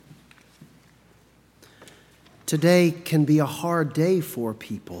Today can be a hard day for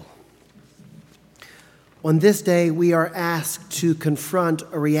people. On this day, we are asked to confront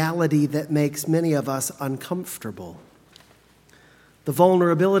a reality that makes many of us uncomfortable. The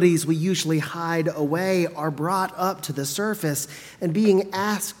vulnerabilities we usually hide away are brought up to the surface, and being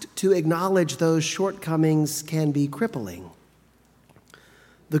asked to acknowledge those shortcomings can be crippling.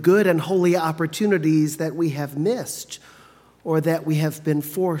 The good and holy opportunities that we have missed or that we have been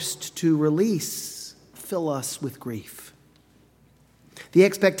forced to release fill us with grief. The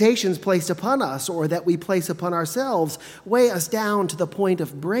expectations placed upon us or that we place upon ourselves weigh us down to the point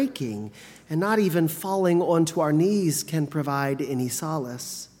of breaking, and not even falling onto our knees can provide any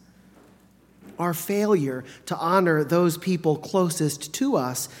solace. Our failure to honor those people closest to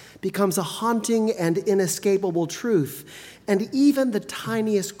us becomes a haunting and inescapable truth, and even the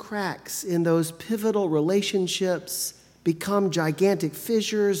tiniest cracks in those pivotal relationships become gigantic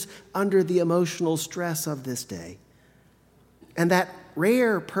fissures under the emotional stress of this day. And that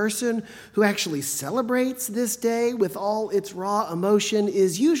rare person who actually celebrates this day with all its raw emotion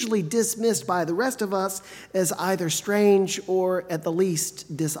is usually dismissed by the rest of us as either strange or, at the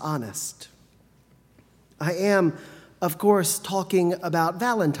least, dishonest. I am, of course, talking about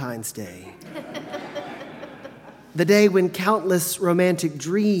Valentine's Day. The day when countless romantic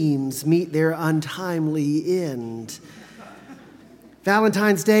dreams meet their untimely end.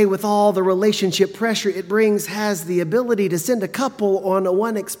 Valentine's Day, with all the relationship pressure it brings, has the ability to send a couple on a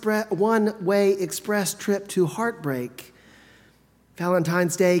one-way express trip to heartbreak.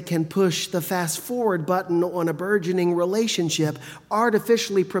 Valentine's Day can push the fast-forward button on a burgeoning relationship,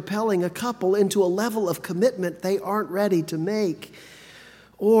 artificially propelling a couple into a level of commitment they aren't ready to make.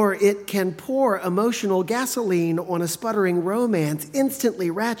 Or it can pour emotional gasoline on a sputtering romance,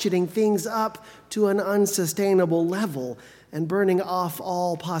 instantly ratcheting things up to an unsustainable level and burning off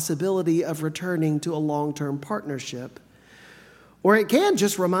all possibility of returning to a long-term partnership. Or it can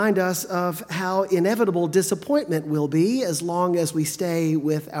just remind us of how inevitable disappointment will be as long as we stay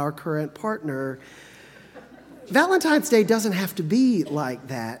with our current partner. Valentine's Day doesn't have to be like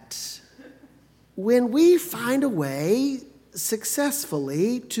that. When we find a way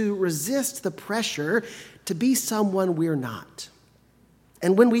successfully to resist the pressure to be someone we're not,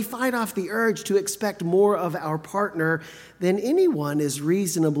 and when we fight off the urge to expect more of our partner than anyone is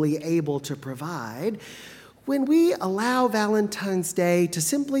reasonably able to provide, when we allow Valentine's Day to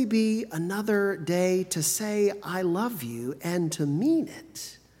simply be another day to say, I love you, and to mean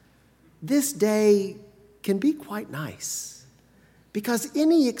it, this day can be quite nice. Because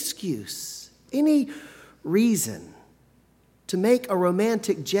any excuse, any reason to make a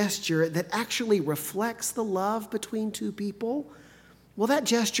romantic gesture that actually reflects the love between two people, well, that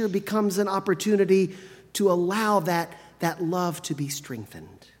gesture becomes an opportunity to allow that love to be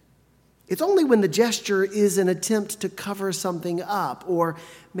strengthened. It's only when the gesture is an attempt to cover something up or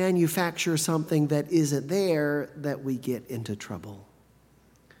manufacture something that isn't there that we get into trouble.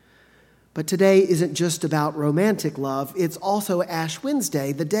 But today isn't just about romantic love. It's also Ash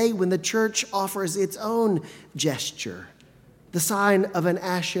Wednesday, the day when the church offers its own gesture, the sign of an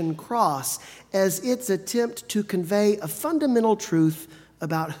ashen cross, as its attempt to convey a fundamental truth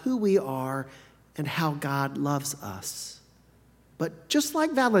about who we are and how God loves us. But just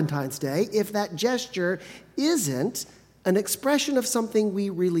like Valentine's Day, if that gesture isn't an expression of something we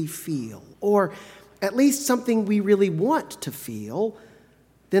really feel, or at least something we really want to feel,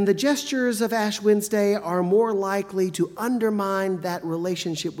 then the gestures of Ash Wednesday are more likely to undermine that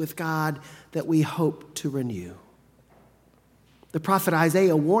relationship with God that we hope to renew. The prophet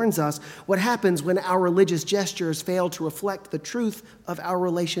Isaiah warns us what happens when our religious gestures fail to reflect the truth of our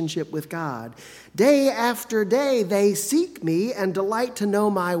relationship with God. Day after day they seek me and delight to know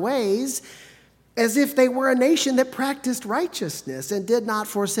my ways, as if they were a nation that practiced righteousness and did not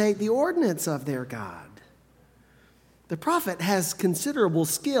forsake the ordinance of their God. The prophet has considerable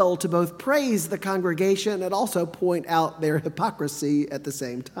skill to both praise the congregation and also point out their hypocrisy at the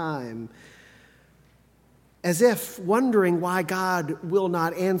same time. As if wondering why God will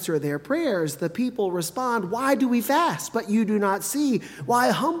not answer their prayers, the people respond, "Why do we fast, but you do not see?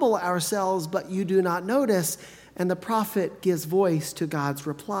 Why humble ourselves, but you do not notice?" And the prophet gives voice to God's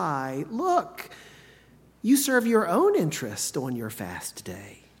reply, "Look, you serve your own interest on your fast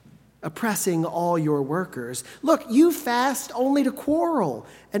day, oppressing all your workers. Look, you fast only to quarrel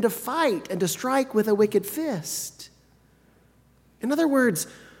and to fight and to strike with a wicked fist." In other words,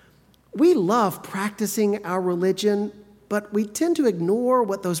 we love practicing our religion, but we tend to ignore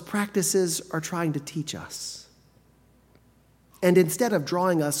what those practices are trying to teach us. And instead of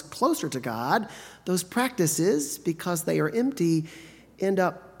drawing us closer to God, those practices, because they are empty, end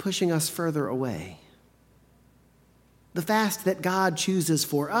up pushing us further away. The fast that God chooses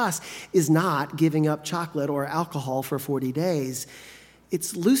for us is not giving up chocolate or alcohol for 40 days.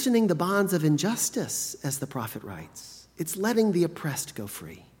 It's loosening the bonds of injustice, as the prophet writes. It's letting the oppressed go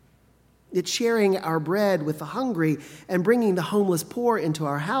free. It's sharing our bread with the hungry and bringing the homeless poor into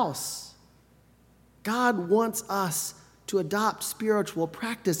our house. God wants us to adopt spiritual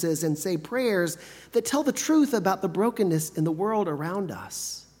practices and say prayers that tell the truth about the brokenness in the world around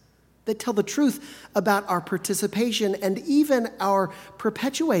us, that tell the truth about our participation and even our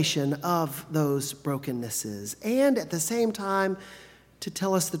perpetuation of those brokennesses, and at the same time to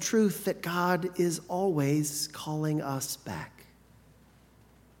tell us the truth that God is always calling us back.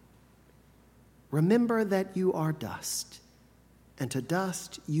 Remember that you are dust, and to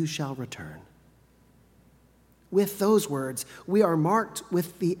dust you shall return. With those words, we are marked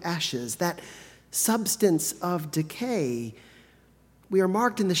with the ashes, that substance of decay. We are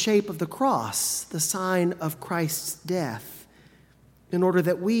marked in the shape of the cross, the sign of Christ's death, in order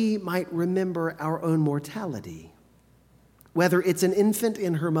that we might remember our own mortality. Whether it's an infant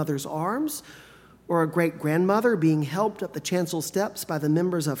in her mother's arms or a great-grandmother being helped up the chancel steps by the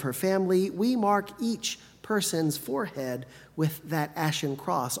members of her family, we mark each person's forehead with that ashen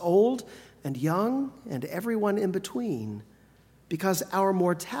cross, old and young and everyone in between. Because our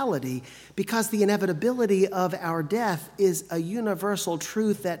mortality, because the inevitability of our death is a universal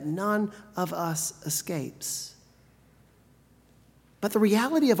truth that none of us escapes. But the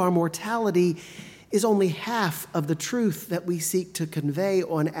reality of our mortality is only half of the truth that we seek to convey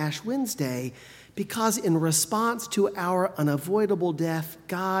on Ash Wednesday, because in response to our unavoidable death,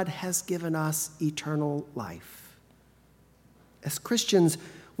 God has given us eternal life. As Christians,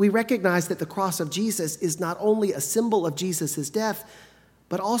 we recognize that the cross of Jesus is not only a symbol of Jesus' death,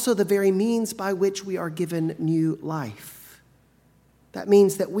 but also the very means by which we are given new life. That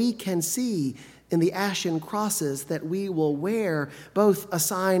means that we can see in the ashen crosses that we will wear both a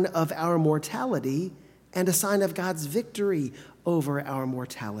sign of our mortality and a sign of God's victory over our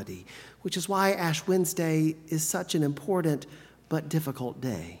mortality, which is why Ash Wednesday is such an important but difficult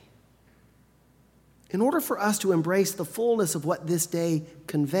day. In order for us to embrace the fullness of what this day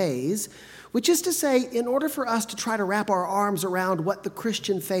conveys, which is to say, in order for us to try to wrap our arms around what the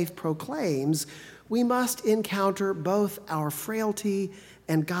Christian faith proclaims, we must encounter both our frailty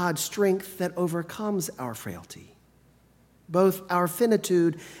and God's strength that overcomes our frailty, both our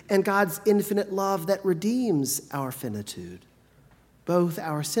finitude and God's infinite love that redeems our finitude, both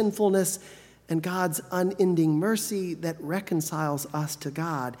our sinfulness and God's unending mercy that reconciles us to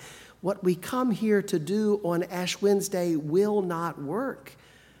God. What we come here to do on Ash Wednesday will not work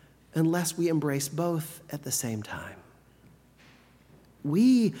unless we embrace both at the same time.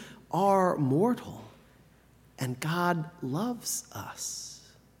 We are mortal, and God loves us.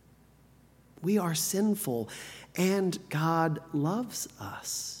 We are sinful, and God loves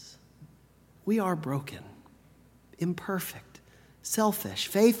us. We are broken, imperfect, selfish,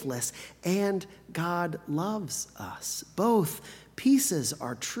 faithless, and God loves us. Both pieces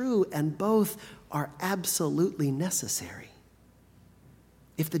are true, and both are absolutely necessary.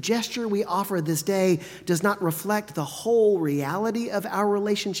 If the gesture we offer this day does not reflect the whole reality of our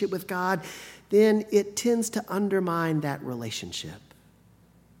relationship with God, then it tends to undermine that relationship.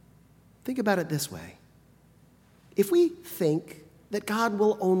 Think about it this way. If we think that God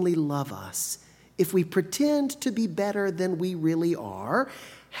will only love us if we pretend to be better than we really are,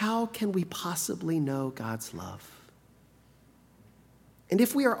 how can we possibly know God's love? And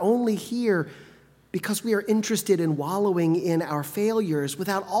if we are only here because we are interested in wallowing in our failures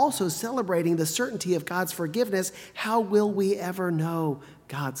without also celebrating the certainty of God's forgiveness, how will we ever know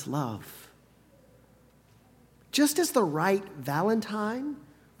God's love? Just as the right Valentine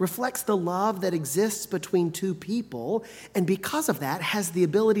reflects the love that exists between two people, and because of that has the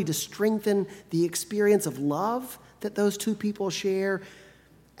ability to strengthen the experience of love that those two people share,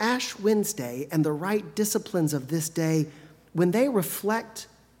 Ash Wednesday and the right disciplines of this day, when they reflect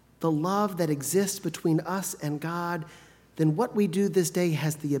the love that exists between us and God, then what we do this day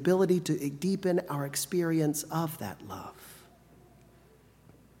has the ability to deepen our experience of that love.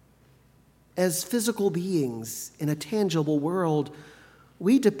 As physical beings in a tangible world,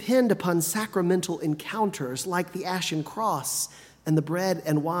 we depend upon sacramental encounters like the ashen cross and the bread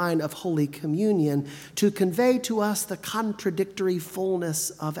and wine of Holy Communion to convey to us the contradictory fullness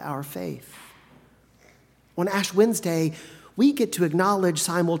of our faith. On Ash Wednesday, we get to acknowledge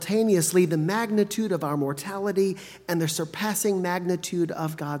simultaneously the magnitude of our mortality and the surpassing magnitude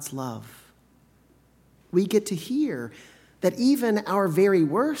of God's love. We get to hear that even our very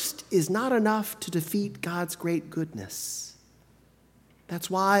worst is not enough to defeat God's great goodness. That's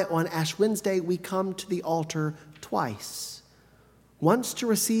why on Ash Wednesday we come to the altar twice. Once to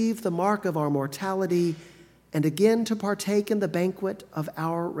receive the mark of our mortality, and again to partake in the banquet of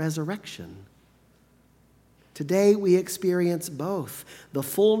our resurrection. Today we experience both, the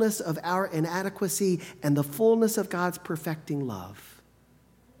fullness of our inadequacy and the fullness of God's perfecting love.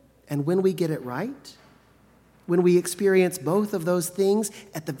 And when we get it right, when we experience both of those things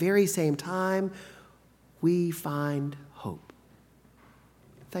at the very same time, we find hope.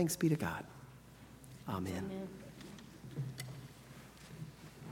 Thanks be to God. Amen. Amen.